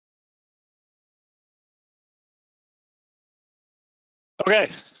Okay.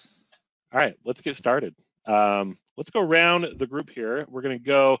 All right, let's get started. Let's go around the group here. We're going to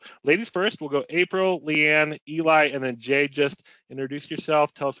go ladies first. We'll go April, Leanne, Eli, and then Jay. Just introduce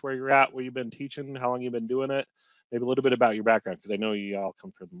yourself. Tell us where you're at, where you've been teaching, how long you've been doing it. Maybe a little bit about your background, because I know you all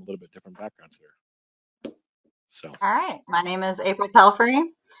come from a little bit different backgrounds here. So. All right, my name is April Pelfrey.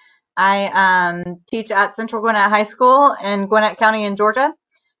 I teach at Central Gwinnett High School in Gwinnett County in Georgia,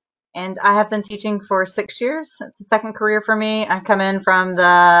 and I have been teaching for 6 years. It's a second career for me. I come in from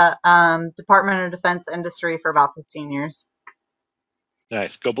the Department of Defense industry for about 15 years.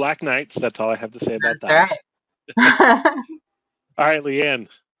 Nice. Go Black Knights. That's all I have to say about that. All right. All right, Leanne.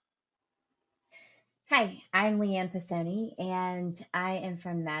 Hi, I'm Ann Pessoney, and I am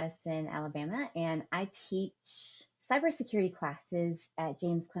from Madison, Alabama, and I teach cybersecurity classes at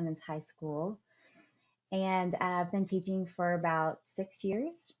James Clemens High School. And I've been teaching for about 6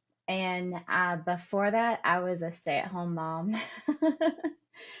 years. And before that, I was a stay-at-home mom.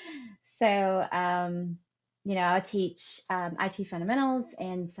 So, I teach IT fundamentals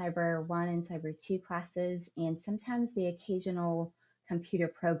and Cyber 1 and Cyber 2 classes, and sometimes the occasional computer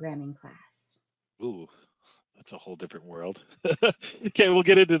programming class. Ooh, that's a whole different world. Okay, we'll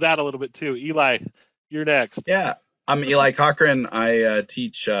get into that a little bit too. Eli, you're next. Yeah, I'm Eli Cochran. I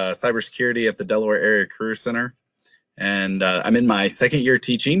teach cybersecurity at the Delaware Area Career Center, and I'm in my second year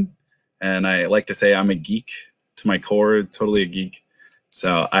teaching, and I like to say I'm a geek to my core, totally a geek.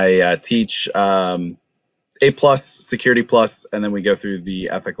 So I teach A+, Security Plus, and then we go through the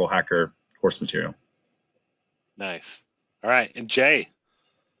Ethical Hacker course material. Nice. All right, and Jay,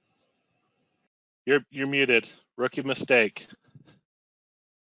 you're muted. Rookie mistake.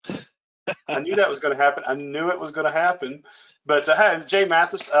 I knew that was going to happen. I knew it was going to happen. But hi, Jay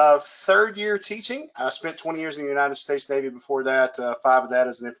Mathis, third year teaching. I spent 20 years in the United States Navy before that, 5 of that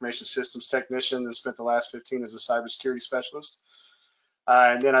as an information systems technician, and spent the last 15 as a cybersecurity specialist.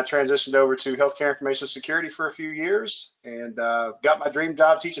 And then I transitioned over to healthcare information security for a few years, and got my dream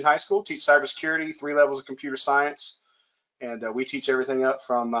job teaching high school, teach cybersecurity, 3 levels of computer science. And we teach everything up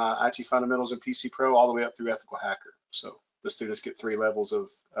from IT fundamentals and PC Pro all the way up through ethical hacker. So the students get 3 levels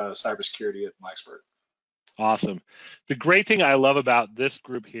of cybersecurity at Blacksburg. Awesome. The great thing I love about this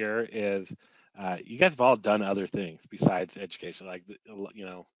group here is you guys have all done other things besides education. Like,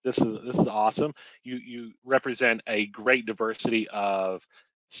 this is awesome. You represent a great diversity of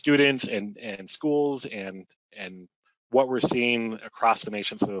students and schools and what we're seeing across the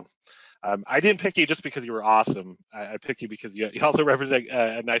nation. So I didn't pick you just because you were awesome. I picked you because you also represent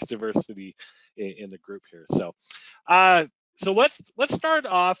a nice diversity in the group here. So let's start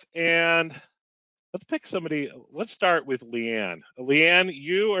off and let's pick somebody. Let's start with Leanne. Leanne,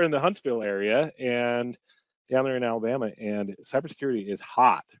 you are in the Huntsville area and down there in Alabama, and cybersecurity is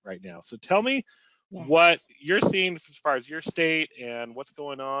hot right now. So tell me what you're seeing as far as your state and what's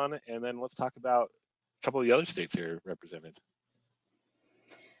going on, and then let's talk about a couple of the other states here represented.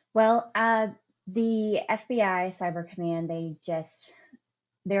 Well, the FBI Cyber Command,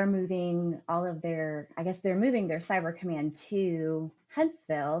 they're moving they're moving their Cyber Command to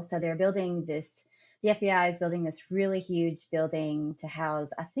Huntsville. So the FBI is building this really huge building to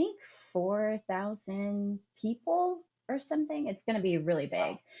house, I think, 4,000 people or something. It's going to be really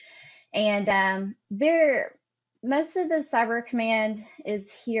big. And most of the Cyber Command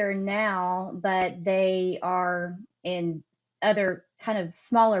is here now, but they are in other kind of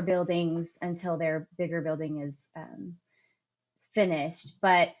smaller buildings until their bigger building is finished.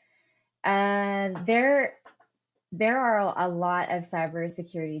 But there are a lot of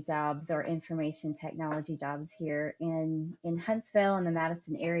cybersecurity jobs or information technology jobs here in Huntsville and the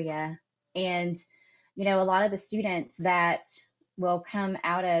Madison area. And, a lot of the students that will come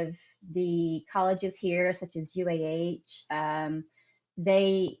out of the colleges here, such as UAH,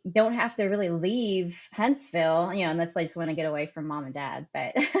 they don't have to really leave Huntsville, unless they just want to get away from mom and dad.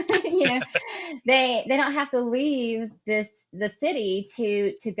 But they don't have to leave the city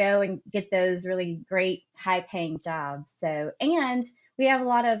to go and get those really great high-paying jobs. So, and we have a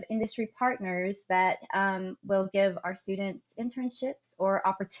lot of industry partners that will give our students internships or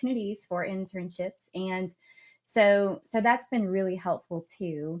opportunities for internships, and so that's been really helpful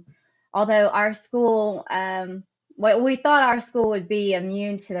too. Although our school, we thought our school would be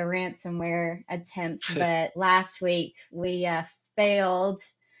immune to the ransomware attempts, but last week we failed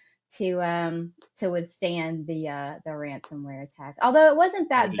to withstand the ransomware attack. Although it wasn't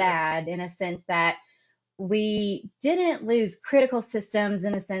that bad, in a sense that we didn't lose critical systems,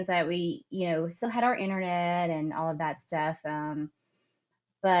 in the sense that we still had our internet and all of that stuff,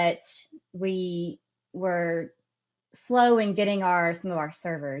 but we were slow in getting some of our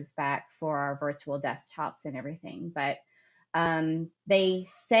servers back for our virtual desktops and everything. But They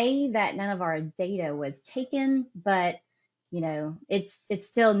say that none of our data was taken, but it's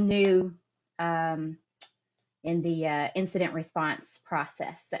still new in the incident response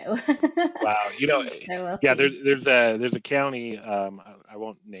process. So, Wow, so we'll yeah, see. there's a county, I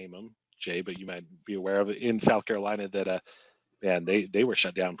won't name them, Jay, but you might be aware of it, in South Carolina that man, they were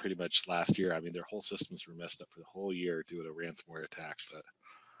shut down pretty much last year. I mean, their whole systems were messed up for the whole year due to ransomware attacks. But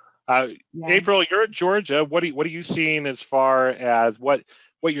Yeah. April, you're in Georgia. What are you seeing as far as what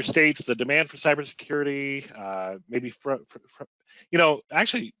your state's the demand for cybersecurity? Maybe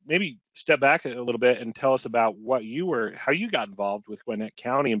actually maybe step back a little bit and tell us about how you got involved with Gwinnett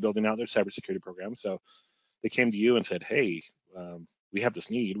County and building out their cybersecurity program. So they came to you and said, "Hey, we have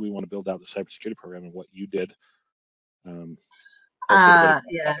this need. We want to build out the cybersecurity program," and what you did. Tell us a little bit about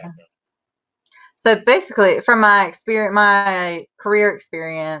Yeah. that background. So basically, from my experience, my career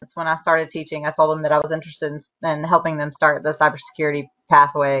experience, when I started teaching, I told them that I was interested in helping them start the cybersecurity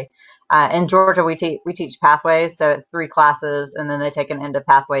pathway. In Georgia, we teach pathways, so it's 3 classes, and then they take an end of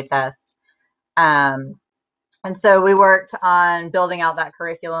pathway test. And so we worked on building out that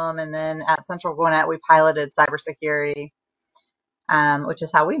curriculum, and then at Central Gwinnett, we piloted cybersecurity, which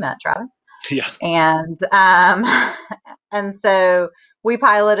is how we met, Travis. Yeah. And and so we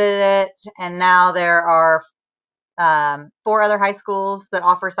piloted it, and now there are 4 other high schools that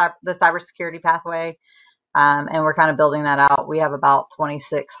offer the cybersecurity pathway, and we're kind of building that out. We have about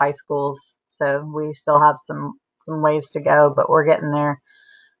 26 high schools, so we still have some ways to go, but we're getting there.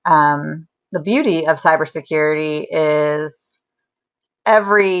 The beauty of cybersecurity is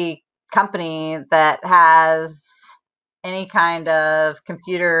every company that has any kind of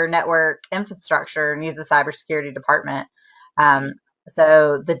computer network infrastructure needs a cybersecurity department.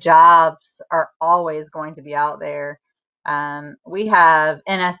 So the jobs are always going to be out there. We have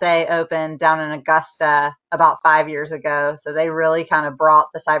NSA open down in Augusta about 5 years ago. So they really kind of brought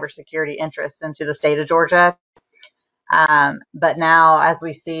the cybersecurity interest into the state of Georgia. But now, as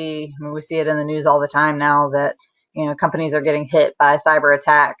we see it in the news all the time now that, companies are getting hit by cyber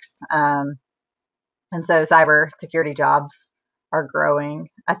attacks. And so cybersecurity jobs are growing.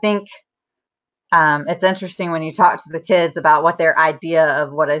 I think it's interesting when you talk to the kids about what their idea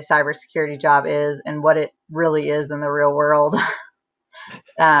of what a cybersecurity job is and what it really is in the real world.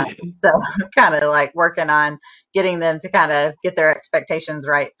 So I'm kind of like working on getting them to kind of get their expectations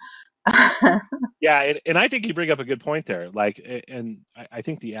right. Yeah, and I think you bring up a good point there. And I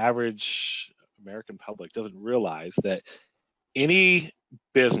think the average American public doesn't realize that any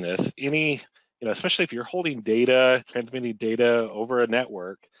business, especially if you're holding data, transmitting data over a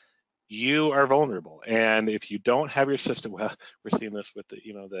network, you are vulnerable. And if you don't have your system, well, we're seeing this with the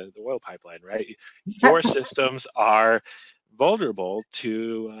oil pipeline, right? Your systems are vulnerable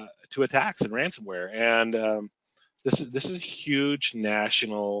to attacks and ransomware. And this is a huge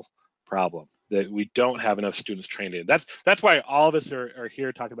national problem that we don't have enough students trained in. That's why all of us are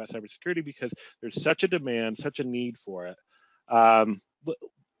here talking about cybersecurity, because there's such a demand, such a need for it.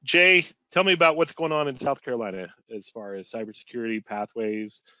 Jay, tell me about what's going on in South Carolina as far as cybersecurity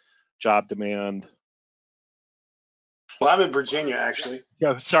pathways, job demand. Well, I'm in Virginia, actually.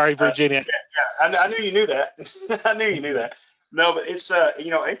 Yeah, sorry, Virginia. I knew you knew that. I knew you knew that. No, but it's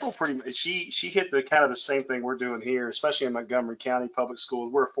April pretty much she hit the kind of the same thing we're doing here, especially in Montgomery County Public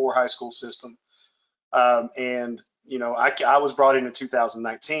Schools. We're a 4 high school system, and I was brought in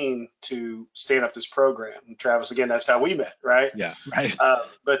 2019 to stand up this program. And Travis, again, that's how we met, right? Yeah, right.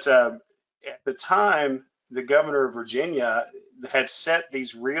 But at the time, the governor of Virginia had set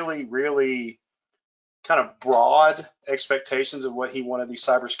these really, really kind of broad expectations of what he wanted these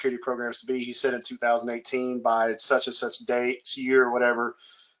cybersecurity programs to be. He said in 2018, by such and such date, year, or whatever,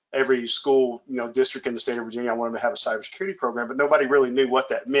 every school, district in the state of Virginia, I wanted to have a cybersecurity program, but nobody really knew what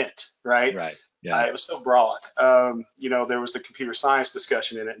that meant, right? Right. Yeah. It was so broad. There was the computer science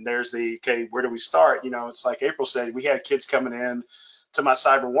discussion in it, and there's okay, where do we start? It's like April said, we had kids coming in to my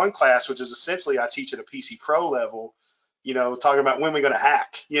Cyber 1 class, which is essentially I teach at a PC Pro level, talking about when we're going to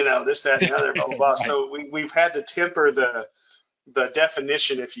hack, this, that, and the other, blah, blah, blah. Right. So we've had to temper the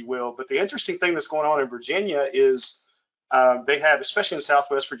definition, if you will. But the interesting thing that's going on in Virginia is they have, especially in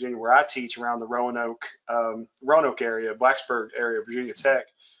Southwest Virginia, where I teach around the Roanoke area, Blacksburg area, Virginia Tech,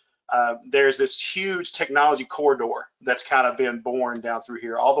 there's this huge technology corridor that's kind of been born down through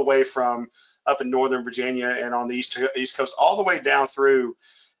here, all the way from up in Northern Virginia and on the East Coast, all the way down through.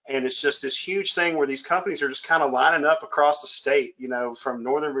 And it's just this huge thing where these companies are just kind of lining up across the state, from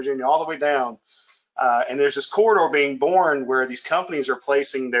Northern Virginia all the way down. And there's this corridor being born where these companies are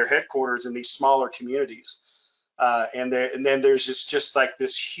placing their headquarters in these smaller communities. And then there's just like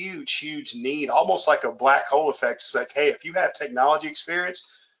this huge need, almost like a black hole effect. It's like, hey, if you have technology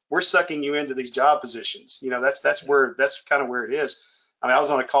experience, we're sucking you into these job positions. That's kind of where it is. I mean, I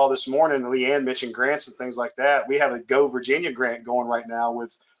was on a call this morning, and Leanne mentioned grants and things like that. We have a Go Virginia grant going right now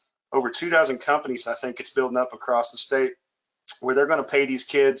with over 2,000 companies. I think it's building up across the state, where they're going to pay these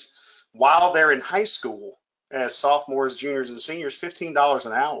kids while they're in high school as sophomores, juniors, and seniors $15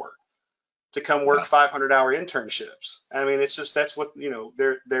 an hour to come work 500-hour internships. I mean, it's just, that's what,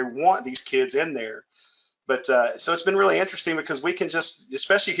 they want these kids in there. But so it's been really interesting, because we can just,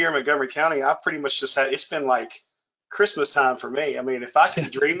 especially here in Montgomery County, I pretty much just had, it's been like Christmas time for me. I mean, if I can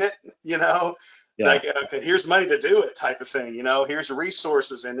dream it, like, okay, here's money to do it type of thing, here's the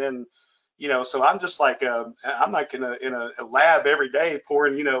resources. And then, so I'm just like, I'm like in a lab every day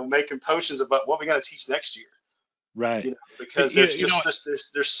pouring, making potions about what we're going to teach next year. Right. Because there's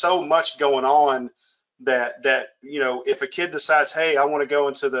there's so much going on that if a kid decides, hey, I want to go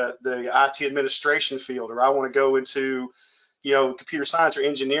into the IT administration field, or I want to go into, computer science or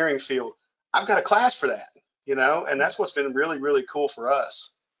engineering field, I've got a class for that, and that's what's been really, really cool for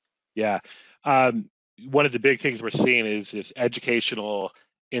us. Yeah. One of the big things we're seeing is educational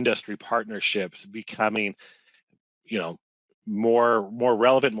industry partnerships becoming, more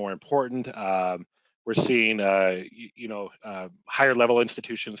relevant, more important. We're seeing, higher level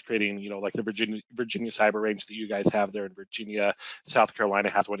institutions creating, like the Virginia Cyber Range that you guys have there in Virginia. South Carolina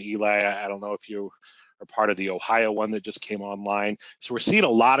has one. Eli, I don't know if you are part of the Ohio one that just came online. So we're seeing a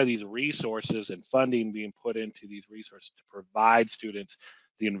lot of these resources and funding being put into these resources to provide students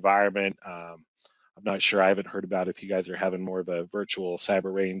the environment. I'm not sure, I haven't heard about if you guys are having more of a virtual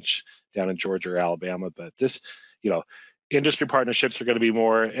cyber range down in Georgia or Alabama, but this, industry partnerships are going to be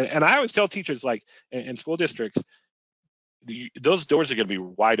more, and I always tell teachers, like, in school districts, those doors are going to be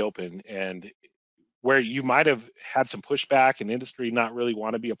wide open, and where you might have had some pushback and industry not really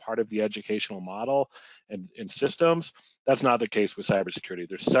want to be a part of the educational model and systems, that's not the case with cybersecurity.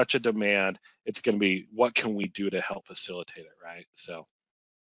 There's such a demand. It's going to be, what can we do to help facilitate it, right? So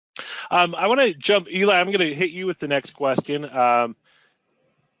I want to jump, Eli, I'm going to hit you with the next question.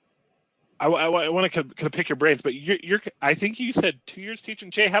 I want to kind of pick your brains, but I think you said 2 years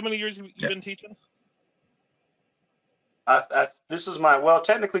teaching. Jay, how many years have you been teaching? This is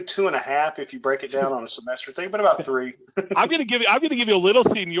technically 2.5 if you break it down on a semester thing, but about 3. I'm gonna give you a little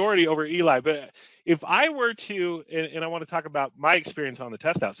seniority over Eli, but if I were to, and I want to talk about my experience on the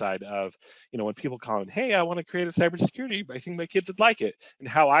TestOut side of, when people call in, hey, I want to create a cybersecurity, I think my kids would like it, and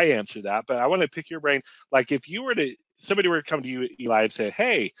how I answer that. But I want to pick your brain. Like, if somebody were to come to you, Eli, and say,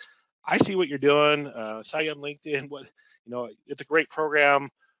 hey, I see what you're doing, saw you on LinkedIn, it's a great program.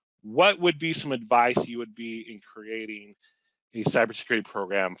 What would be some advice you would be in creating a cybersecurity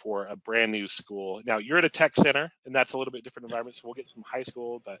program for a brand new school? Now, you're at a tech center, and that's a little bit different environment, so we'll get some high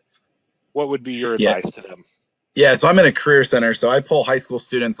school, but what would be your advice to them? Yeah, so I'm in a career center, so I pull high school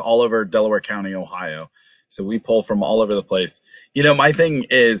students all over Delaware County, Ohio. So we pull from all over the place. My thing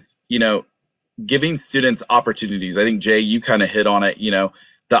is, giving students opportunities. I think, Jay, you kind of hit on it.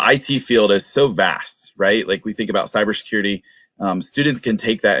 The IT field is so vast, right? Like, we think about cybersecurity. Students can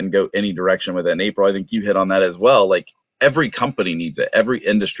take that and go any direction with it. And April, I think you hit on that as well. Like, every company needs it. Every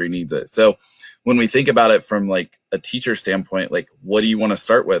industry needs it. So when we think about it from like a teacher standpoint, like, what do you want to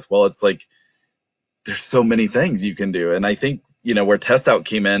start with? Well, it's like, there's so many things you can do. And I think, where TestOut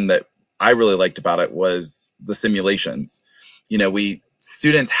came in that I really liked about it was the simulations.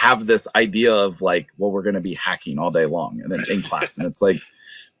 Students have this idea of like, well, we're going to be hacking all day long and then in class. And it's like,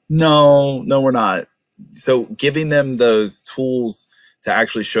 no, we're not. So giving them those tools to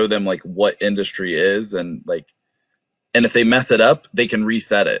actually show them like what industry is, and if they mess it up, they can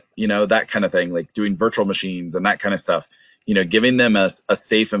reset it, that kind of thing, like doing virtual machines and that kind of stuff, giving them a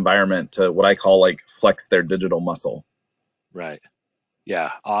safe environment to, what I call, like, flex their digital muscle. Right.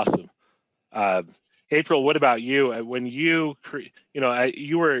 Yeah. Awesome. April, what about you? When you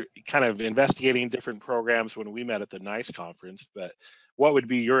were kind of investigating different programs when we met at the NICE conference, but what would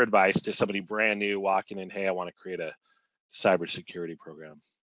be your advice to somebody brand new walking in, hey, I want to create a cybersecurity program?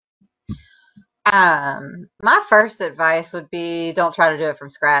 My first advice would be, don't try to do it from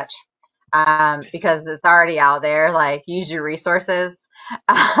scratch, because it's already out there. Like, use your resources.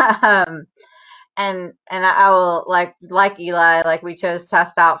 And I will, like Eli, like, we chose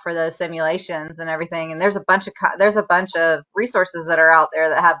TestOut for those simulations and everything. And there's a bunch of resources that are out there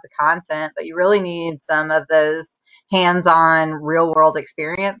that have the content, but you really need some of those hands-on, real-world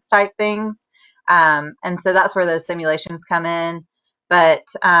experience type things. And so that's where those simulations come in. But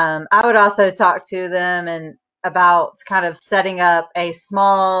I would also talk to them about kind of setting up a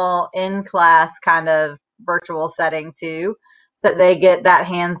small in-class kind of virtual setting too, so that they get that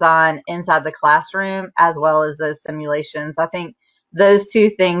hands-on inside the classroom as well as those simulations. I think those two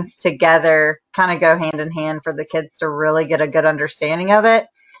things together kind of go hand in hand for the kids to really get a good understanding of it,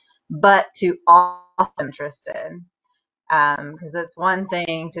 but to all interested. Because it's one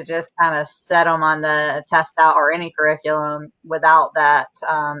thing to just kind of set them on the test out or any curriculum without that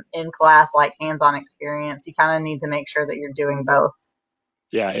in class, like hands-on experience. You kind of need to make sure that you're doing both.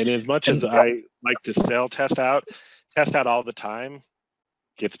 Yeah, and as much as And I like to sell test out all the time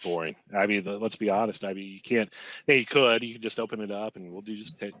gets boring. I mean, let's be honest. I mean, you can't. Yeah, you could just open it up and we'll do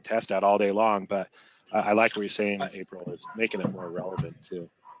just test out all day long. But I like what you're saying, April, is making it more relevant too.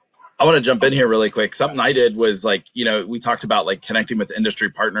 I want to jump in here really quick. Something I did was like, we talked about like connecting with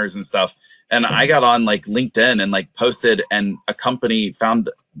industry partners and stuff. And I got on like LinkedIn and like posted, and a company found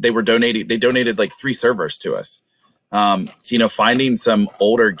they donated like 3 servers to us. So, finding some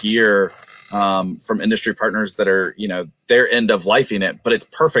older gear from industry partners that are, their end of lifing it, but it's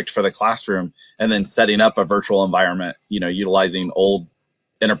perfect for the classroom. And then setting up a virtual environment, utilizing old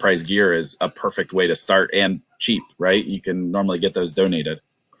enterprise gear is a perfect way to start, and cheap, right? You can normally get those donated.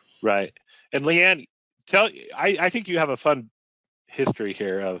 Right. And Leanne, I think you have a fun history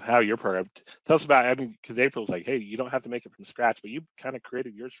here of how your program. Tell us about, I mean, because April's like, hey, you don't have to make it from scratch, but you kind of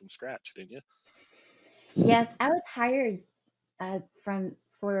created yours from scratch, didn't you? Yes, I was hired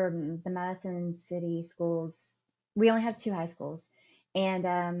for the Madison City schools. We only have 2 high schools,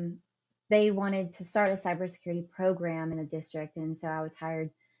 and they wanted to start a cybersecurity program in the district, and so I was hired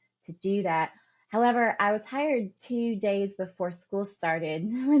to do that. However, I was hired 2 days before school started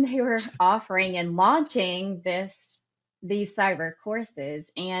when they were offering and launching these cyber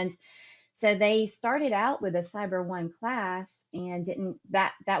courses, and so they started out with a Cyber 1 class, and didn't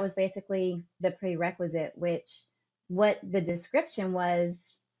that was basically the prerequisite, which what the description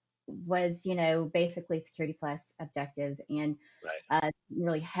was basically security plus objectives, and Right.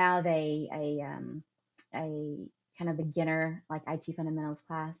 really have a kind of beginner like IT fundamentals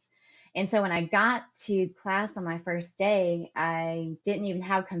class. And so when I got to class on my first day, I didn't even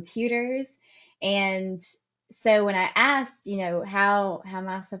have computers. And so when I asked, how am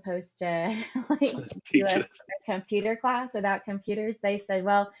I supposed to like do Teach a it. computer class without computers? They said,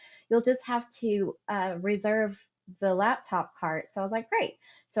 well, you'll just have to reserve the laptop cart. So I was like, great.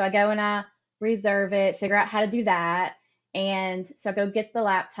 So I go and I reserve it, figure out how to do that. And so I go get the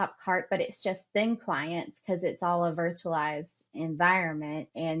laptop cart, but it's just thin clients because it's all a virtualized environment.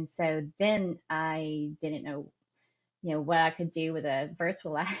 And so then I didn't know, what I could do with a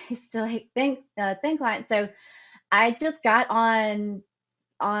virtualized like thin client. So I just got on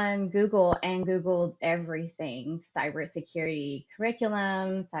Google and Googled everything: cybersecurity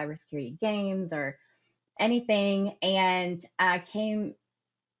curriculum, cybersecurity games, or anything, and I came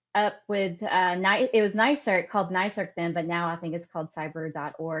up with it was NYCERT, called NYCERT then, but now I think it's called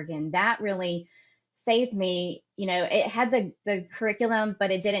cyber.org, and that really saved me. It had the curriculum,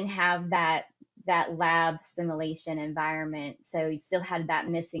 but it didn't have that lab simulation environment, so you still had that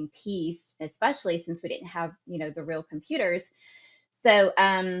missing piece, especially since we didn't have the real computers. So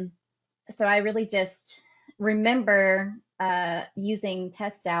I really just remember using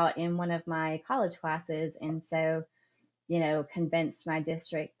TestOut in one of my college classes, and so convinced my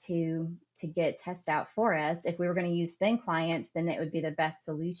district to get TestOut for us. If we were going to use thin clients, then it would be the best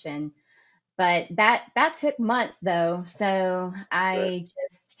solution. But that took months though. So Right. I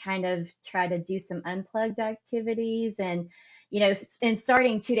just kind of tried to do some unplugged activities, and and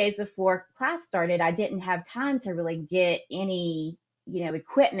starting 2 days before class started, I didn't have time to really get any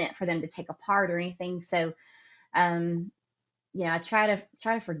equipment for them to take apart or anything. So I try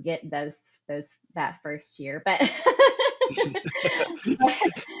to forget that first year, but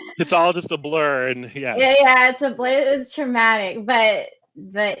It's all just a blur, and yeah. yeah, it was traumatic, but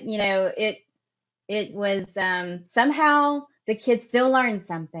it was somehow the kids still learn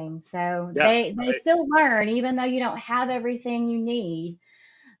something, so Yeah. they still learn even though you don't have everything you need,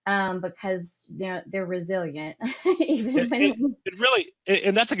 because they're resilient It, even it, when. it really,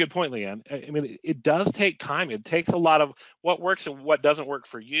 and that's a good point, Leanne. I mean, it does take time. It takes a lot of what works and what doesn't work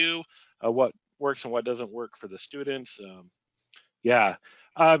for you, what works and what doesn't work for the students. Yeah.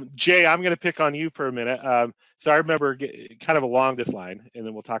 Jay, I'm going to pick on you for a minute. So I remember kind of along this line, and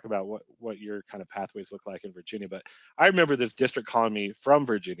then we'll talk about what your kind of pathways look like in Virginia. But I remember this district calling me from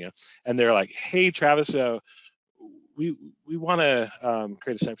Virginia, and they're like, "Hey, Travis, we want to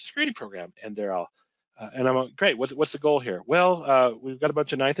create a cybersecurity program," and they're all, and I'm like, "Great. What's the goal here?" Well, we've got a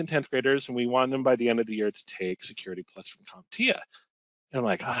bunch of 9th and 10th graders, and we want them by the end of the year to take Security Plus from CompTIA. And I'm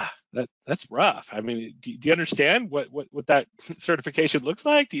like, that's rough. I mean, do you understand what that certification looks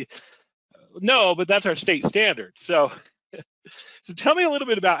like? no, but that's our state standard. So, so tell me a little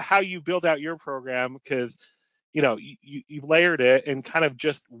bit about how you build out your program, because you've layered it, and kind of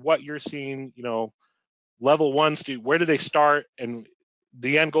just what you're seeing. Level 1 student, where do they start? And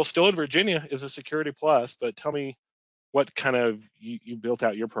the end goal still in Virginia is a Security Plus, but tell me what kind of you built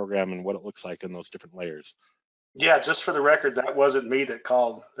out your program and what it looks like in those different layers. Yeah, just for the record, that wasn't me that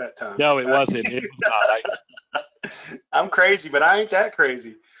called that time. No, it wasn't. It was not. I'm crazy, but I ain't that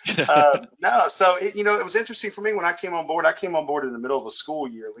crazy. No, so it was interesting for me when I came on board. I came on board in the middle of a school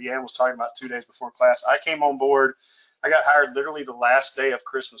year. Leanne was talking about 2 days before class. I came on board. I got hired literally the last day of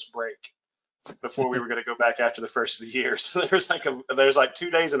Christmas break before we were going to go back after the first of the year. So there's like 2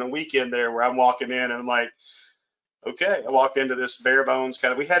 days and a weekend there where I'm walking in and I'm like, okay. I walked into this bare bones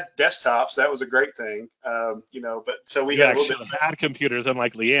kind of. We had desktops. That was a great thing, But so we had a little bit had computers,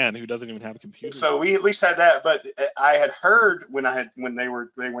 unlike Leanne, who doesn't even have a computer. So we at least had that. But I had heard when they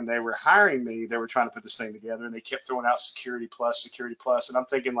were hiring me, they were trying to put this thing together, and they kept throwing out Security Plus, and I'm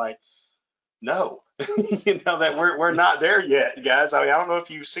thinking like, no, that we're not there yet, guys. I mean, I don't know if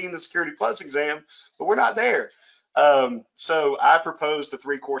you've seen the Security Plus exam, but we're not there. So I proposed a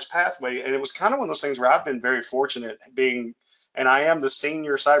 3-course pathway, and it was kind of one of those things where I've been very fortunate and I am the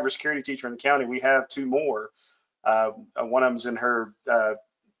senior cybersecurity teacher in the county. We have 2 more. One of them's in her,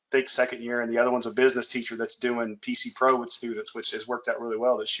 second year, and the other one's a business teacher that's doing PC Pro with students, which has worked out really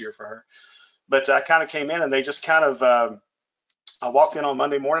well this year for her. But I kind of came in, and they just kind of, I walked in on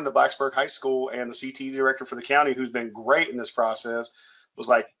Monday morning to Blacksburg High School, and the CTE director for the county, who's been great in this process, was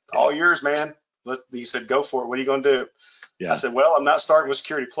like, all yours, man. He said, go for it. What are you going to do? Yeah. I said, well, I'm not starting with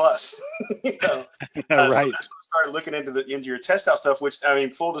Security Plus. Right. So that's when I started looking into your TestOut stuff, which, I mean,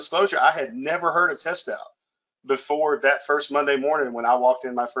 full disclosure, I had never heard of TestOut before that first Monday morning when I walked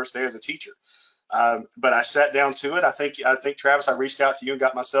in my first day as a teacher. But I sat down to it. I think Travis, I reached out to you and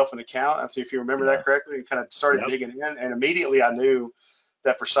got myself an account. I think if you remember that correctly, and kind of started digging in, and immediately I knew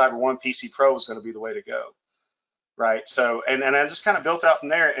that for Cyber 1 PC Pro was going to be the way to go. Right. So, and I just kind of built out from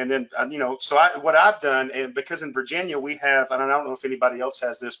there. And then, so what I've done, and because in Virginia we have, and I don't know if anybody else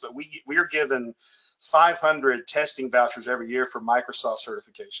has this, but we are given 500 testing vouchers every year for Microsoft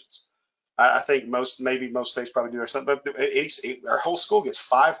certifications. I think most states probably do or something, but our whole school gets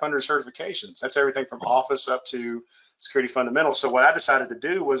 500 certifications. That's everything from Office up to Security Fundamentals. So what I decided to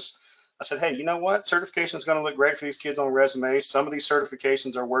do was, I said, hey, you know what? Certification is going to look great for these kids on resumes. Some of these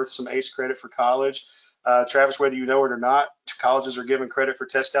certifications are worth some ACE credit for college. Travis, whether you know it or not, colleges are giving credit for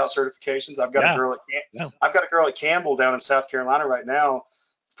TestOut certifications. I've got a girl at Campbell down in South Carolina right now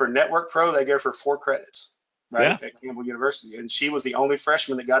for Network Pro. They give her 4 credits, right, at Campbell University, and she was the only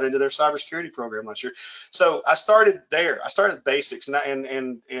freshman that got into their cybersecurity program last year. So I started there. I started basics,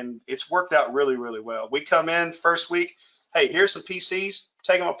 and it's worked out really, really well. We come in first week. Hey, here's some PCs.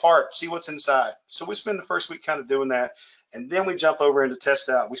 Take them apart. See what's inside. So we spend the first week kind of doing that. And then we jump over into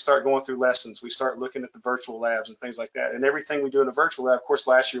TestOut. We start going through lessons. We start looking at the virtual labs and things like that. And everything we do in a virtual lab, of course,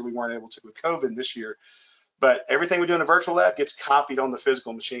 last year we weren't able to with COVID this year, but everything we do in a virtual lab gets copied on the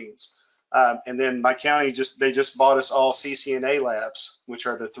physical machines. And then my county they just bought us all CCNA labs, which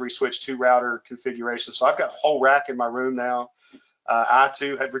are the 3-switch 2-router configurations. So I've got a whole rack in my room now. I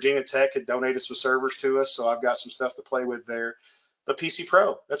too had Virginia Tech had donated some servers to us, so I've got some stuff to play with there. But PC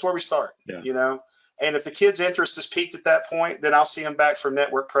Pro, that's where we start, And if the kid's interest is peaked at that point, then I'll see them back for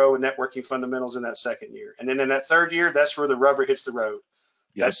Network Pro and Networking Fundamentals in that second year. And then in that third year, that's where the rubber hits the road.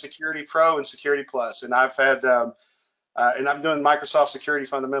 That's Security Pro and Security Plus. And I've had, and I'm doing Microsoft Security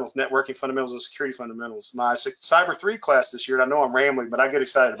Fundamentals, Networking Fundamentals, and Security Fundamentals. My Cyber 3 class this year, and I know I'm rambling, but I get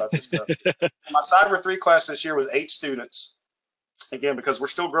excited about this stuff. My Cyber 3 class this year was 8 students. Again, because we're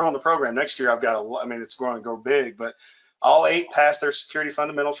still growing the program. Next year, it's going to go big, but all 8 passed their Security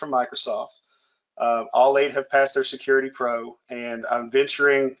Fundamentals from Microsoft. All 8 have passed their Security Pro, and I'm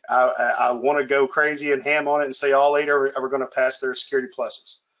venturing. I want to go crazy and ham on it and say all 8 are going to pass their Security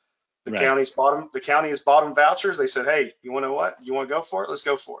Pluses. The county has bought them vouchers. They said, hey, you want to know what? You want to go for it? Let's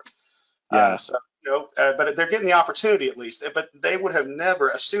go for it. But they're getting the opportunity at least. But they would have never.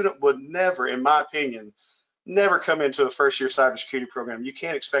 A student would never, in my opinion, never come into a first-year cybersecurity program. You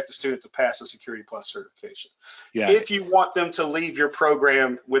can't expect a student to pass a Security Plus certification if you want them to leave your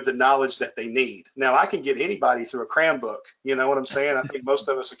program with the knowledge that they need. Now, I can get anybody through a cram book. You know what I'm saying? I think most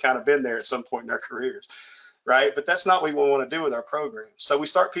of us have kind of been there at some point in our careers, right? But that's not what we want to do with our program. So we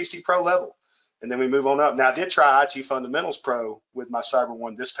start PC Pro level, and then we move on up. Now, I did try IT Fundamentals Pro with my Cyber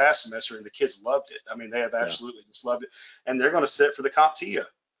 1 this past semester, and the kids loved it. I mean, they have absolutely just loved it. And they're going to sit for the CompTIA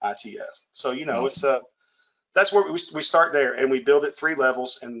ITF. So, it's a that's where we start there, and we build it 3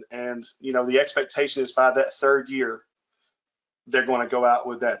 levels, and the expectation is by that third year, they're going to go out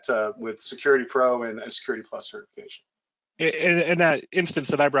with that with Security Pro and Security Plus certification. In that instance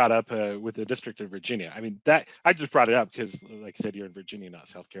that I brought up with the District of Virginia, I mean, that I just brought it up because, like I said, you're in Virginia, not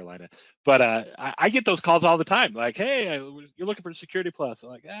South Carolina. But I get those calls all the time, like, "Hey, you're looking for Security Plus." I'm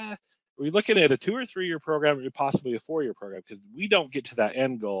like, are we looking at a 2 or 3 year program, or possibly a 4-year program? Because we don't get to that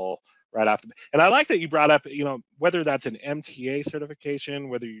end goal right off the bat. And I like that you brought up, whether that's an MTA certification,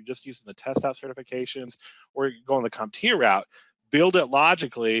 whether you're just using the TestOut certifications, or you're going the CompTIA route, build it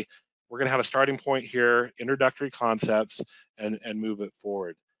logically. We're going to have a starting point here, introductory concepts, and move it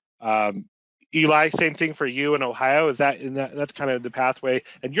forward. Eli, same thing for you in Ohio. Is that's kind of the pathway?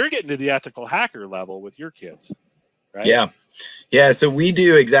 And you're getting to the ethical hacker level with your kids, right? Yeah. So we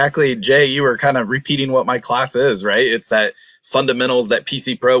do exactly, Jay, you were kind of repeating what my class is, right? It's that fundamentals, that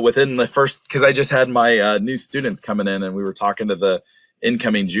PC Pro within the first, because I just had my new students coming in, and we were talking to the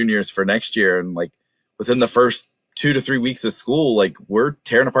incoming juniors for next year, and like within the first 2 to 3 weeks of school, like we're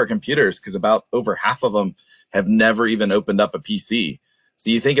tearing apart computers, because about over half of them have never even opened up a PC. So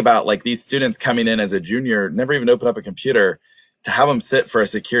you think about like these students coming in as a junior, never even opened up a computer. To have them sit for a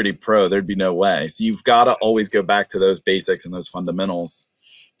Security Pro, there'd be no way. So you've got to always go back to those basics and those fundamentals,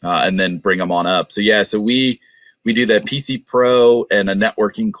 and then bring them on up. So yeah, so we do the PC Pro and a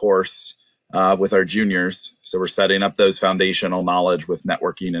networking course with our juniors. So we're setting up those foundational knowledge with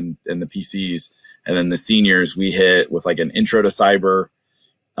networking and the PCs. And then the seniors we hit with like an intro to cyber.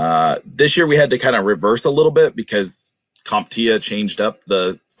 This year we had to kind of reverse a little bit because CompTIA changed up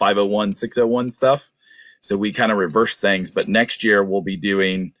the 501, 601 stuff. So we kind of reversed things, but next year we'll be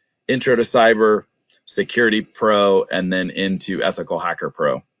doing intro to cyber, Security Pro, and then into ethical hacker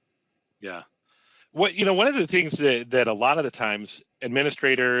pro. Yeah. One of the things that a lot of the times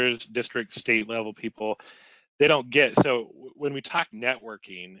administrators, district, state level people, they don't get. So when we talk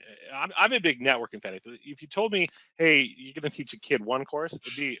networking, I'm a big networking fan. If you told me, hey, you're going to teach a kid one course,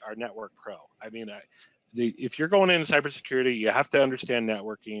 it'd be our Network Pro. I mean, if you're going into cybersecurity, you have to understand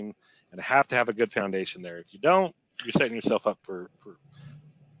networking and have to have a good foundation there. If you don't, you're setting yourself up for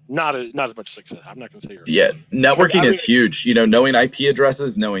not as much success. I'm not going to say you're networking is huge. Knowing IP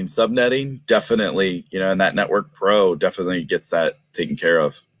addresses, knowing subnetting, definitely. And that Network Pro definitely gets that taken care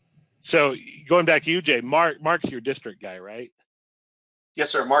of. So going back to you, Jay, Mark's your district guy, right? Yes,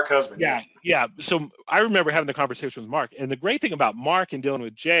 sir. Mark Husband. Yeah. So I remember having the conversation with Mark, and the great thing about Mark and dealing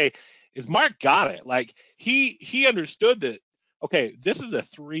with Jay is Mark got it. Like he understood that. Okay, this is a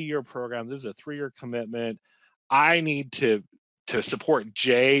 3-year program. This is a 3-year commitment. I need to support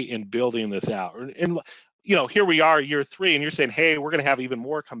Jay in building this out. And here we are, year 3, and you're saying, hey, we're going to have even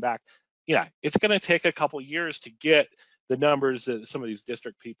more come back. Yeah, it's going to take a couple years to get the numbers that some of these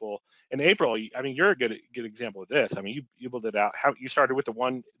district people. In April, I mean, you're a good example of this. I mean, you built it out. How you started with the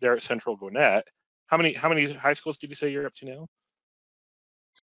one there at Central Gwinnett. How many high schools did you say you're up to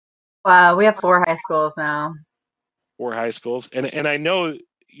now? We have 4 high schools now. 4 high schools, and I know,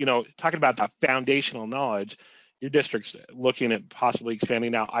 talking about that foundational knowledge, your district's looking at possibly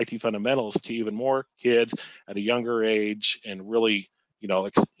expanding out IT fundamentals to even more kids at a younger age, and really,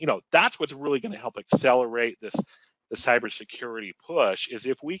 that's what's really going to help accelerate the cybersecurity push. Is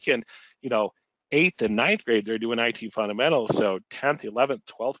if we can, 8th and 9th grade, they're doing IT fundamentals, so 10th, 11th,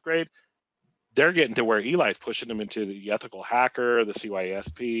 12th grade, they're getting to where Eli's pushing them into the ethical hacker, the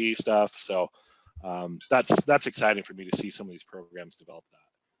CYSP stuff. So that's exciting for me to see some of these programs develop that.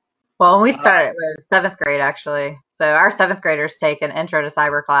 Well, we started with 7th grade, actually. So our 7th graders take an intro to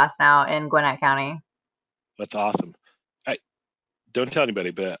cyber class now in Gwinnett County. That's awesome. Don't tell anybody,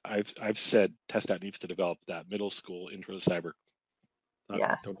 but I've said TestOut needs to develop that middle school intro to cyber.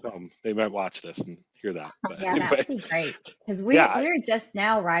 Yes. Don't tell them. They might watch this and hear that. But yeah, that would be great, because we're just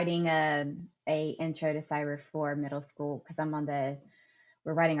now writing a intro to cyber for middle school, because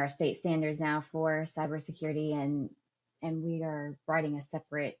we're writing our state standards now for cybersecurity, and we are writing a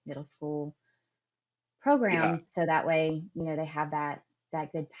separate middle school program, so that way they have that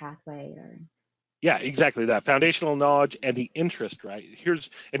good pathway. Yeah, exactly that foundational knowledge and the interest, right? Here's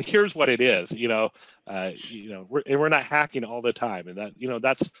what it is, we're not hacking all the time, and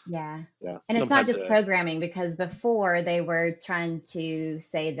that's and it's not just programming, because before they were trying to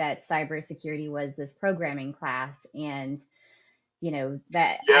say that cybersecurity was this programming class, and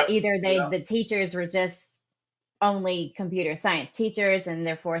the teachers were just only computer science teachers, and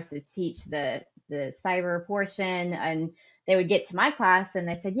they're forced to teach the cyber portion. And they would get to my class and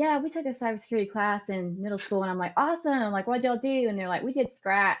they said, yeah, we took a cybersecurity class in middle school. And I'm like, awesome. Like, what'd y'all do? And they're like, we did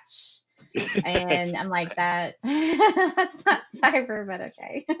Scratch. And I'm like, that's not cyber, but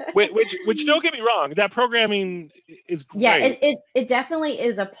okay. Which don't get me wrong, that programming is Yeah, great. it definitely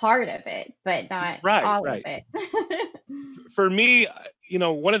is a part of it, but not Right, all of right. it. For me,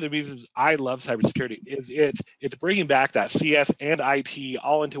 one of the reasons I love cybersecurity is it's bringing back that CS and IT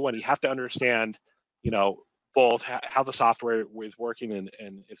all into one. You have to understand, both how the software is working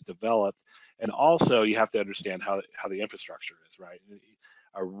and it's developed, and also you have to understand how the infrastructure is, right?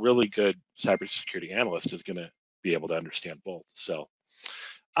 A really good cybersecurity analyst is going to be able to understand both. So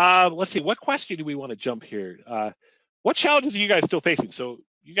let's see, what question do we want to jump here? What challenges are you guys still facing? So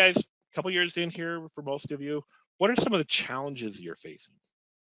you guys, a couple years in here for most of you, what are some of the challenges you're facing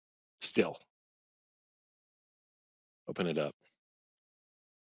still? Open it up.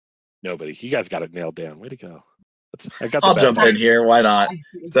 Nobody. You guys got it nailed down. Way to go. I got the I'll best jump one. in here. Why not?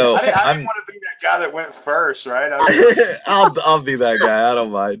 So I didn't I'm want to be that guy that went first, right? I I'll be that guy. I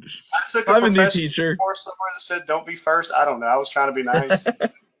don't mind. took a I'm a new professional teacher. course somewhere that said don't be first. I don't know. I was trying to be nice.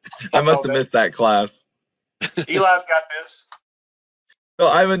 I must have missed that class. Eli's got this. So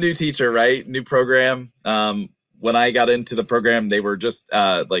I'm a new teacher, right? New program. When I got into the program, they were just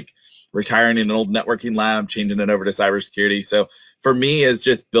like retiring an old networking lab, changing it over to cybersecurity. So for me, is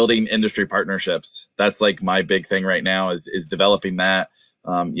just building industry partnerships. That's like my big thing right now is developing that.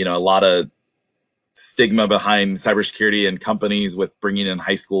 A lot of stigma behind cybersecurity and companies with bringing in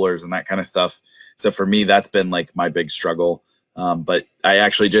high schoolers and that kind of stuff. So for me, that's been like my big struggle. But I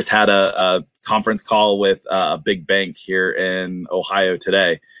actually just had a conference call with a big bank here in Ohio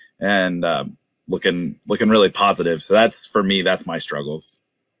today, and looking really positive. So that's for me. That's my struggles.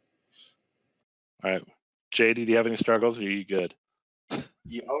 All right, Jay, do you have any struggles? Or are you good?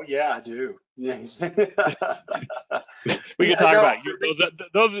 Yeah, I do. Yeah. We can talk about you.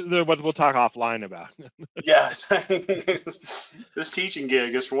 Those are the ones we'll talk offline about. Yes. This teaching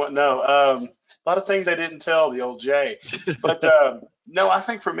gig is for what? No, a lot of things I didn't tell the old Jay, but no, I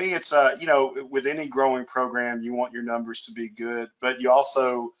think for me it's with any growing program you want your numbers to be good, but you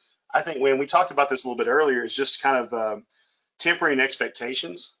also, I think when we talked about this a little bit earlier, is just kind of tempering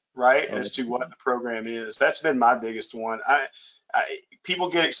expectations, right, as to what the program is. That's been my biggest one. People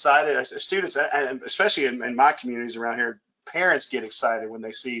get excited as students, and especially in my communities around here, parents get excited when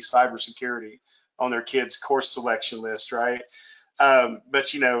they see cybersecurity on their kids' course selection list, right? But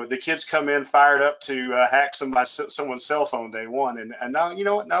the kids come in fired up to hack someone's cell phone day one, and now you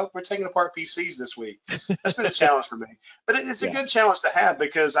know what? No, we're taking apart PCs this week. That's been a challenge for me, but it's a good challenge to have,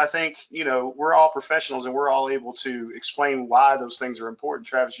 because I think we're all professionals and we're all able to explain why those things are important.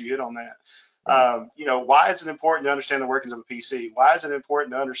 Travis, you hit on that. Why is it important to understand the workings of a PC? Why is it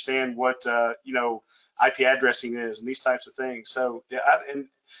important to understand what IP addressing is and these types of things? So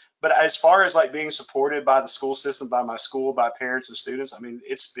but as far as like being supported by the school system, by my school, by parents and students, I mean,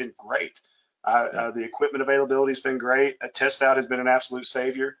 it's been great. The equipment availability has been great. TestOut has been an absolute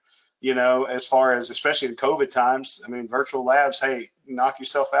savior. As far as, especially in COVID times, I mean, virtual labs, hey, knock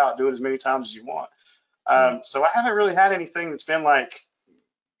yourself out, do it as many times as you want. So I haven't really had anything that's been like,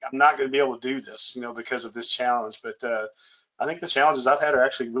 I'm not going to be able to do this, because of this challenge. But I think the challenges I've had are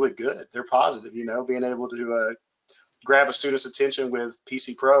actually really good. They're positive, being able to grab a student's attention with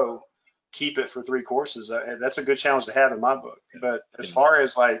PC Pro, keep it for 3 courses. That's a good challenge to have in my book. But as far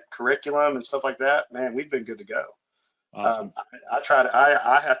as like curriculum and stuff like that, man, we've been good to go. Awesome.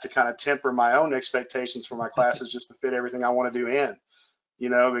 I have to kind of temper my own expectations for my classes just to fit everything I want to do in.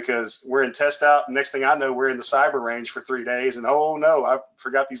 Because we're in TestOut. Next thing I know, we're in the cyber range for 3 days, and oh no, I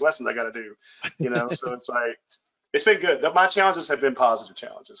forgot these lessons I got to do. So it's like, it's been good. My challenges have been positive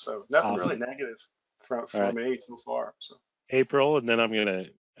challenges, so nothing really negative for me so far. So April, and then I'm gonna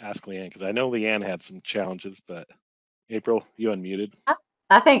ask Leanne, because I know Leanne had some challenges, but April, you unmuted.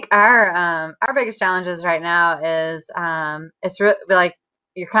 I think our biggest challenges right now is it's really like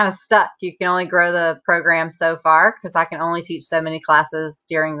you're kind of stuck. You can only grow the program so far because I can only teach so many classes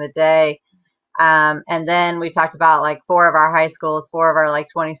during the day. And then we talked about like 4 of our high schools, 4 of our like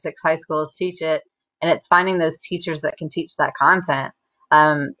 26 high schools teach it, and it's finding those teachers that can teach that content.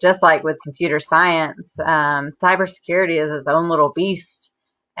 Just like with computer science, cybersecurity is its own little beast.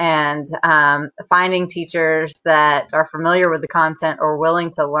 And finding teachers that are familiar with the content or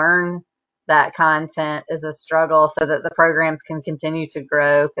willing to learn that content is a struggle, so that the programs can continue to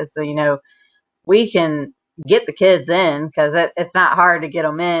grow, because we can get the kids in, because it's not hard to get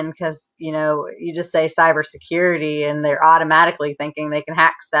them in, because you just say cybersecurity and they're automatically thinking they can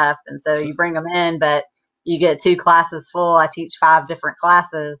hack stuff, and so you bring them in, but you get 2 classes full. I teach 5 different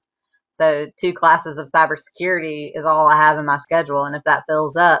classes, so 2 classes of cybersecurity is all I have in my schedule, and if that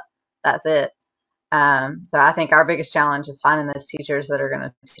fills up, that's it. So I think our biggest challenge is finding those teachers that are going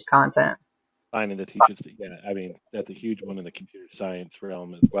to teach content. finding the teachers. Yeah, I mean, that's a huge one in the computer science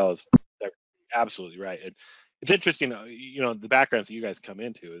realm as well as. Absolutely right. It's interesting, the backgrounds that you guys come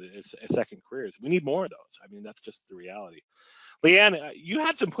into is second careers. We need more of those. I mean, that's just the reality. Leanne, you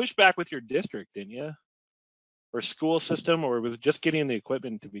had some pushback with your district, didn't you? Or school system, or was it just getting the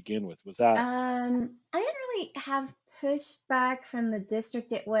equipment to begin with? Was that? I didn't really have pushback from the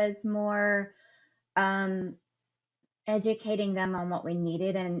district. It was more um, educating them on what we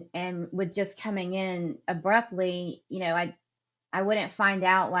needed, and with just coming in abruptly, I wouldn't find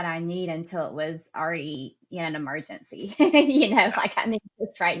out what I need until it was already, an emergency. Like I need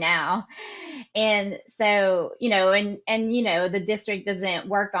this right now. And so, the district doesn't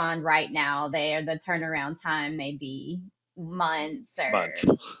work on right now. The turnaround time may be months or Months.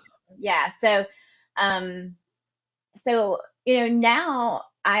 yeah. Um, now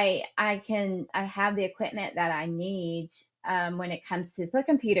I have the equipment that I need when it comes to the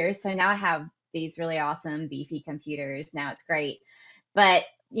computers. So now I have these really awesome beefy computers. Now it's great. But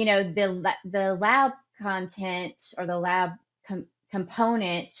the lab content or the lab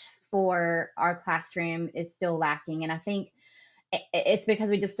component for our classroom is still lacking, and I think it's because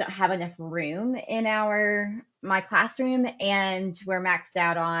we just don't have enough room in my classroom, and we're maxed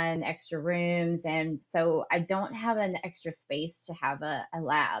out on extra rooms, and so I don't have an extra space to have a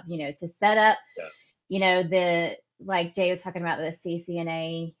lab, to set up, the like Jay was talking about the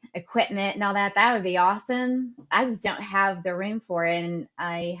CCNA equipment and all that. That would be awesome. I just don't have the room for it, and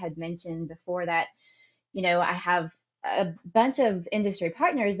I had mentioned before that, I have a bunch of industry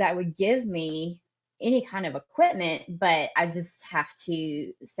partners that would give me any kind of equipment, but I just have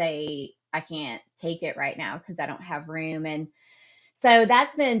to say I can't take it right now because I don't have room. And so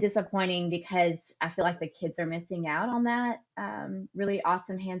that's been disappointing because I feel like the kids are missing out on that really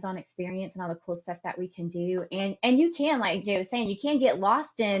awesome hands-on experience and all the cool stuff that we can do. And you can, like Jay was saying, you can get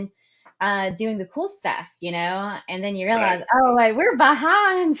lost in doing the cool stuff, and then you realize, Right. oh, like we're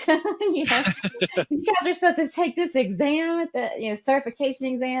behind. You guys are supposed to take this exam at the, certification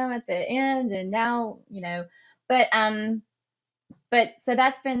exam at the end, and now, but so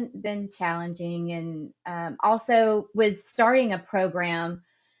that's been challenging. And also with starting a program,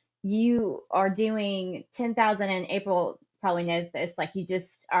 you are doing 10,000, and April probably knows this, like you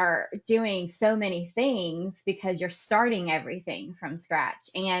just are doing so many things because you're starting everything from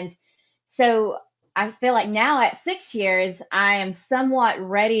scratch. And so I feel like now at 6 years, I am somewhat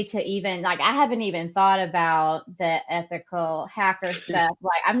ready to even, like, I haven't even thought about the ethical hacker stuff.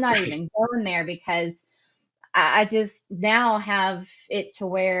 Like, I'm not even going there because I just now have it to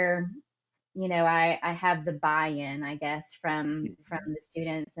where, I have the buy-in, I guess, from the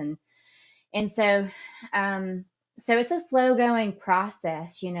students. And so it's a slow going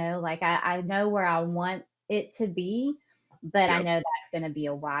process, like I know where I want it to be, but I Yep. know that's going to be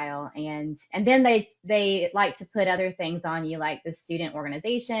a while. And then they like to put other things on you, like the student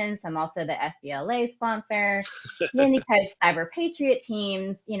organizations. I'm also the FBLA sponsor. Then you coach Cyber Patriot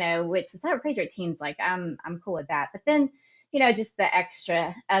teams, which the Cyber Patriot teams, like I'm cool with that. But then, just the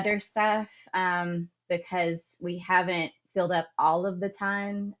extra other stuff, because we haven't filled up all of the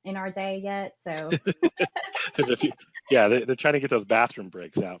time in our day yet. So They're trying to get those bathroom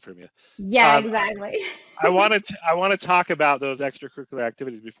breaks out from you. yeah, exactly. I want to talk about those extracurricular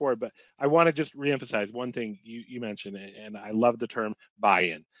activities before, but I want to just reemphasize one thing you mentioned, and I love the term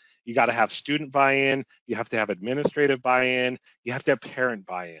buy-in. You got to have student buy-in. You have to have administrative buy-in. You have to have parent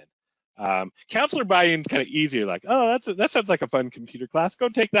buy-in. Counselor buy-in is kind of easier, like, oh, that sounds like a fun computer class. Go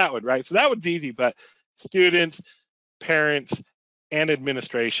take that one, right? So that one's easy, but students, parents, and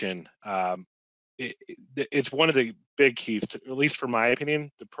administration, it's one of the big keys to, at least for my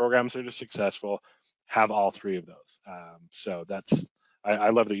opinion, the programs that are successful have all three of those. So I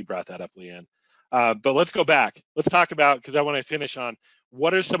love that you brought that up, Leanne. But let's go back. Let's talk about, because I want to finish on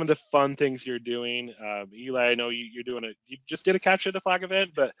what are some of the fun things you're doing. Eli, I know you just did a capture the flag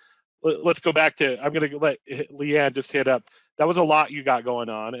event, but let's go back to, I'm going to let Leanne just hit up. That was a lot you got going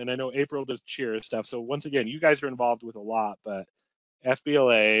on, and I know April does cheer stuff. So once again, you guys are involved with a lot, but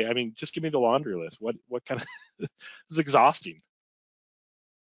FBLA, I mean, just give me the laundry list. What kind of this is exhausting.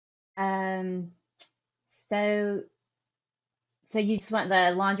 So you just want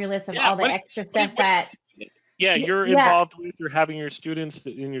the laundry list of Yeah, all the extra stuff that you're yeah. involved with, or having your students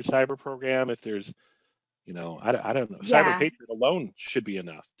in your cyber program. If there's, I don't know, Cyber Patriot alone should be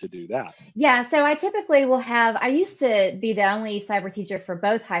enough to do that. Yeah, so I typically will have, I used to be the only cyber teacher for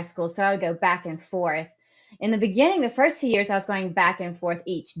both high schools, so I would go back and forth. In the beginning, the first 2 years, I was going back and forth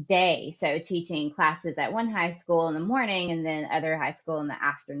each day, so teaching classes at one high school in the morning and then other high school in the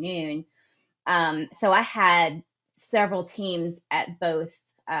afternoon. So I had several teams at both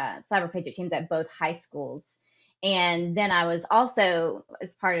cyber patriot teams at both high schools. And then I was also,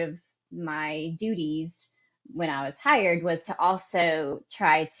 as part of my duties when I was hired, was to also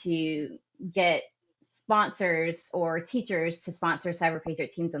try to get sponsors or teachers to sponsor cyber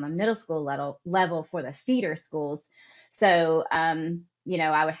patriot teams on the middle school level for the feeder schools. So,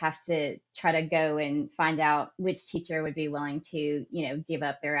 I would have to try to go and find out which teacher would be willing to, give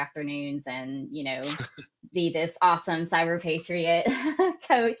up their afternoons and, be this awesome cyber patriot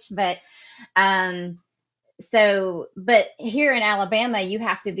coach. But but here in Alabama, you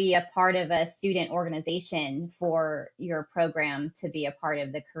have to be a part of a student organization for your program to be a part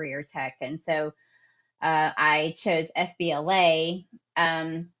of the career tech. And so I chose FBLA,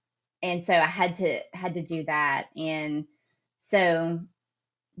 and so I had to do that. And so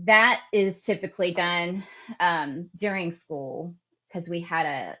that is typically done during school, because we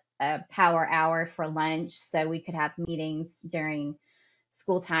had a power hour for lunch, so we could have meetings during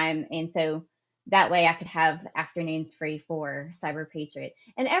school time. And so that way I could have afternoons free for Cyber Patriot.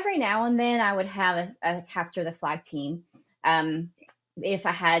 And every now and then I would have a capture the flag team. If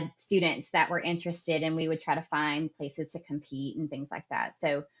I had students that were interested, and we would try to find places to compete and things like that.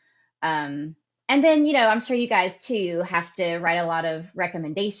 So, and then, I'm sure you guys too have to write a lot of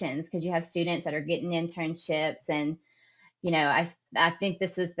recommendations, because you have students that are getting internships. And, I think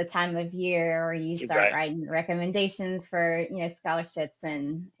this is the time of year where you start writing recommendations for, scholarships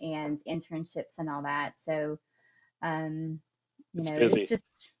and internships and all that. So, it's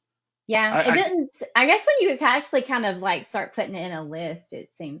just, yeah, I guess when you actually kind of like start putting it in a list, it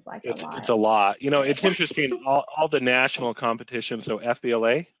seems like a lot. It's a lot. It's interesting, all the national competitions. So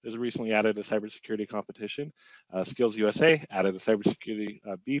FBLA has recently added a cybersecurity competition. Skills USA added a cybersecurity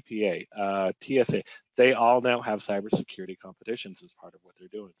BPA, TSA. They all now have cybersecurity competitions as part of what they're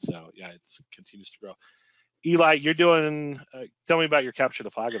doing. So yeah, it continues to grow. Eli, you're doing, tell me about your Capture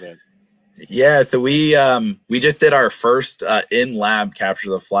the Flag event. Yeah, so we just did our first in-lab Capture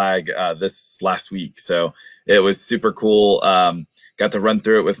the Flag this last week. So it was super cool. Got to run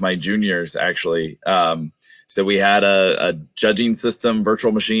through it with my juniors, actually. So we had a judging system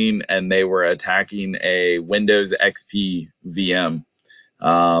virtual machine, and they were attacking a Windows XP VM.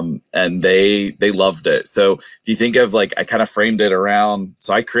 And they loved it. So if you think of, like, I kind of framed it around,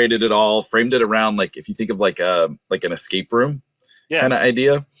 so I created it all, framed it around, like, if you think of like an escape room kind of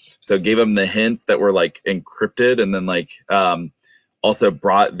idea. So gave them the hints that were like encrypted, and then like also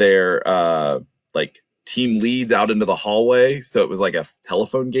brought their like team leads out into the hallway. So it was like a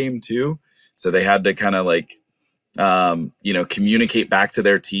telephone game too. So they had to kind of like communicate back to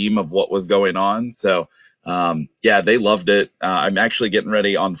their team of what was going on. So yeah, they loved it. I'm actually getting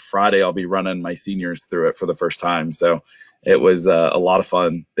ready on Friday. I'll be running my seniors through it for the first time. So it was a lot of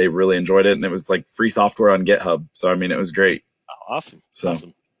fun. They really enjoyed it, and it was like free software on GitHub. So I mean, it was great. Awesome. So,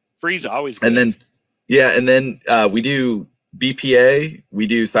 awesome. Free's always good. And then we do BPA, we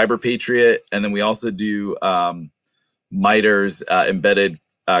do Cyber Patriot, and then we also do MITRE's embedded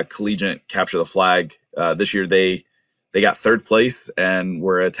collegiate Capture the Flag. This year they got third place, and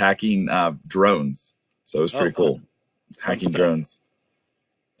we're attacking drones. So it was pretty cool, hacking drones.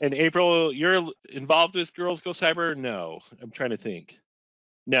 And April, you're involved with Girls Go Cyber? No, I'm trying to think.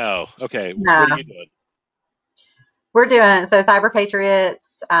 No. Okay. No. What are you doing? We're doing Cyber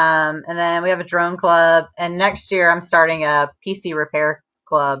Patriots, and then we have a drone club. And next year I'm starting a PC repair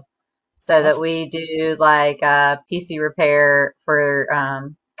club, so that we do like PC repair for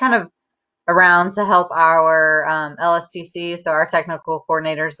kind of around to help our LSTC. So our technical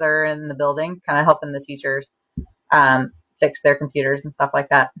coordinators that are in the building, kind of helping the teachers fix their computers and stuff like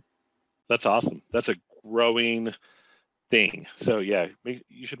that. That's awesome. That's a growing thing. So yeah,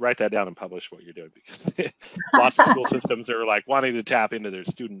 you should write that down and publish what you're doing, because lots of school systems are like wanting to tap into their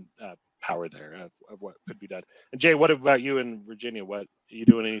student power there of what could be done. And Jay, what about you in Virginia? What are you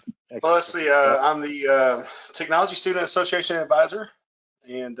doing? Any well, let's see. I'm the Technology Student Association advisor,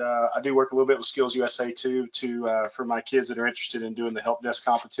 and I do work a little bit with Skills USA too, for my kids that are interested in doing the help desk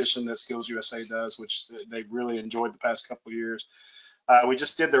competition that Skills USA does, which they've really enjoyed the past couple of years. We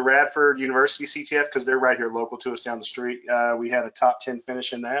just did the Radford University CTF because they're right here local to us down the street. We had a top 10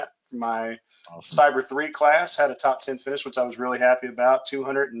 finish in that. My Cyber 3 class had a top 10 finish, which I was really happy about.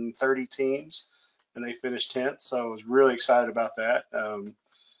 230 teams, and they finished 10th. So I was really excited about that.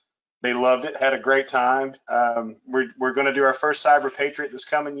 They loved it, had a great time. We're going to do our first Cyber Patriot this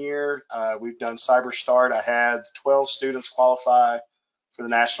coming year. We've done Cyber Start. I had 12 students qualify for the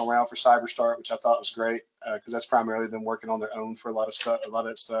national round for Cyber Start, which I thought was great, because that's primarily them working on their own for a lot of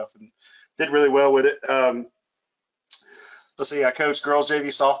that stuff, and did really well with it. let's see, I coach girls JV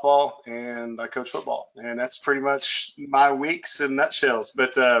softball and I coach football, and that's pretty much my weeks in nutshells.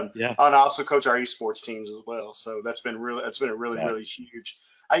 But Yeah. and I also coach our esports teams as well. So that's been a really huge.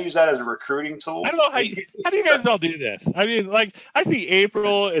 I use that as a recruiting tool. I don't know how do you guys all do this? I mean, like, I see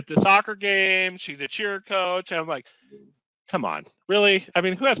April at the soccer game. She's a cheer coach. And I'm like, come on, really? I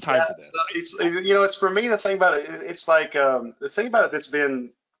mean, who has time for this? So it's for me, the thing about it, it's like the thing about it that's been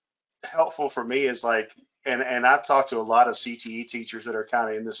helpful for me is like, and I've talked to a lot of CTE teachers that are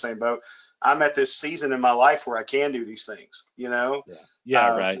kind of in the same boat. I'm at this season in my life where I can do these things,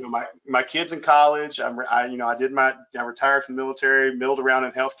 Right. My kids in college, I retired from the military, milled around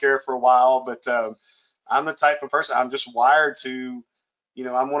in healthcare for a while, but I'm the type of person, I'm just wired to,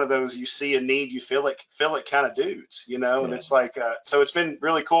 I'm one of those, you see a need, you feel it kind of dudes, and it's like, so it's been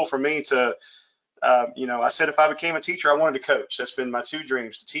really cool for me to, I said if I became a teacher, I wanted to coach. That's been my two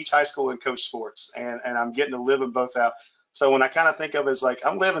dreams, to teach high school and coach sports. And I'm getting to live them both out. So when I kind of think of it as like,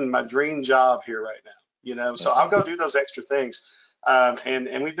 I'm living my dream job here right now, so I'll go do those extra things.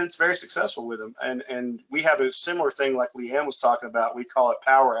 And we've been very successful with them. And we have a similar thing like Leanne was talking about. We call it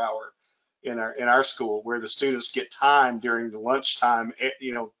Power Hour in our school, where the students get time during the lunchtime,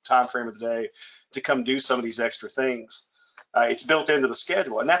 time frame of the day to come do some of these extra things. It's built into the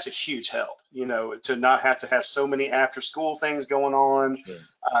schedule, and that's a huge help, to not have to have so many after school things going on,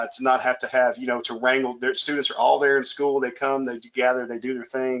 to not have to have, to wrangle. Their students are all there in school. They come, they gather, they do their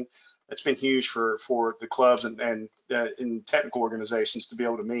thing. That's been huge for the clubs and in technical organizations to be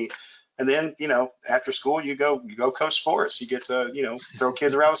able to meet. And then, after school, you go coach sports. You get to, throw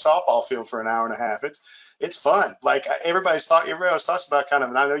kids around a softball field for an hour and a half. It's fun. Like everybody always talks about kind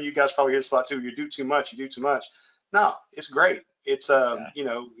of, and I know you guys probably hear this a lot too. You do too much. No, it's great. It's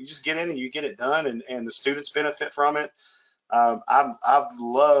you just get in and you get it done, and the students benefit from it. I've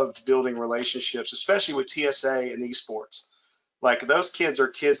loved building relationships, especially with TSA and esports. Like those kids are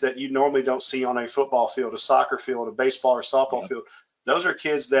kids that you normally don't see on a football field, a soccer field, a baseball or softball field. Those are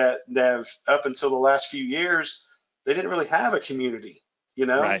kids that have, up until the last few years, they didn't really have a community,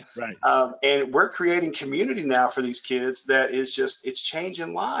 Right. And we're creating community now for these kids that is just, it's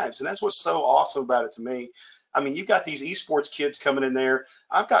changing lives. And that's what's so awesome about it to me. I mean, you've got these esports kids coming in there.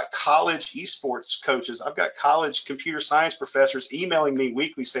 I've got college esports coaches. I've got college computer science professors emailing me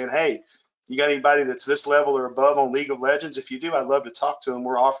weekly saying, hey, you got anybody that's this level or above on League of Legends? If you do, I'd love to talk to them.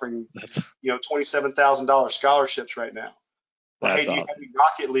 We're offering, $27,000 scholarships right now. Well, hey, do you have any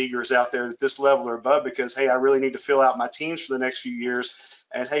Rocket Leaguers out there at this level or above? Because, hey, I really need to fill out my teams for the next few years.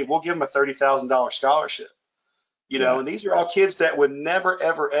 And, hey, we'll give them a $30,000 scholarship. And these are all kids that would never,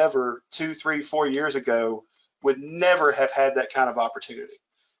 ever, ever 2, 3, 4 years ago would never have had that kind of opportunity.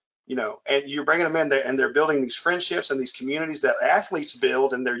 And you're bringing them in there, and they're building these friendships and these communities that athletes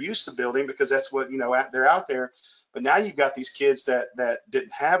build, and they're used to building because that's what, they're out there. But now you've got these kids that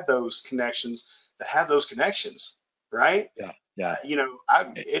didn't have those connections, that have those connections, right? Yeah.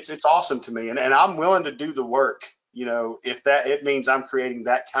 It's awesome to me, and I'm willing to do the work. If it means I'm creating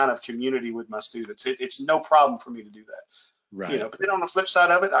that kind of community with my students, it's no problem for me to do that. Right. But then on the flip side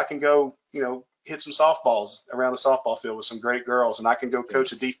of it, I can go, hit some softballs around the softball field with some great girls, and I can go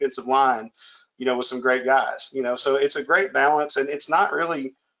coach a defensive line, with some great guys, so it's a great balance. And it's not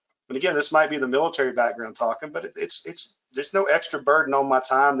really, and again, this might be the military background talking, but it's there's no extra burden on my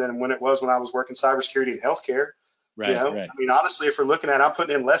time than when it was when I was working cybersecurity and healthcare. Right. I mean, honestly, if we're looking at, I'm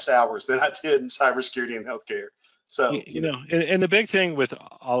putting in less hours than I did in cybersecurity and healthcare. So, and the big thing with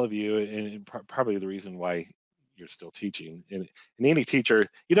all of you, and probably the reason why you're still teaching, and any teacher,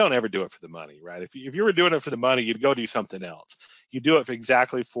 you don't ever do it for the money, right? If you were doing it for the money, you'd go do something else. You do it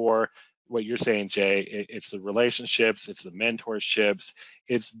exactly for what you're saying, Jay. It's the relationships, it's the mentorships,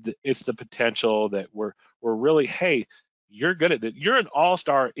 it's the potential that we're really, hey, you're good at it. You're an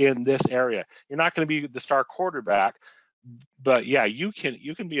all-star in this area. You're not going to be the star quarterback, but yeah, you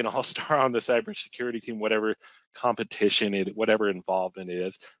can be an all-star on the cybersecurity team, whatever competition whatever involvement it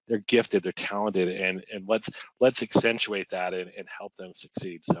is. They're gifted, they're talented, and let's accentuate that and help them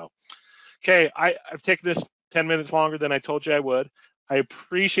succeed. So, okay, I've taken this 10 minutes longer than I told you I would. I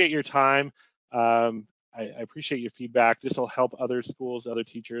appreciate your time. I appreciate your feedback. This will help other schools, other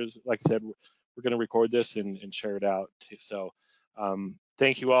teachers. Like I said, we're going to record this and share it out. So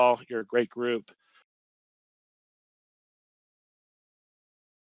thank you all. You're a great group.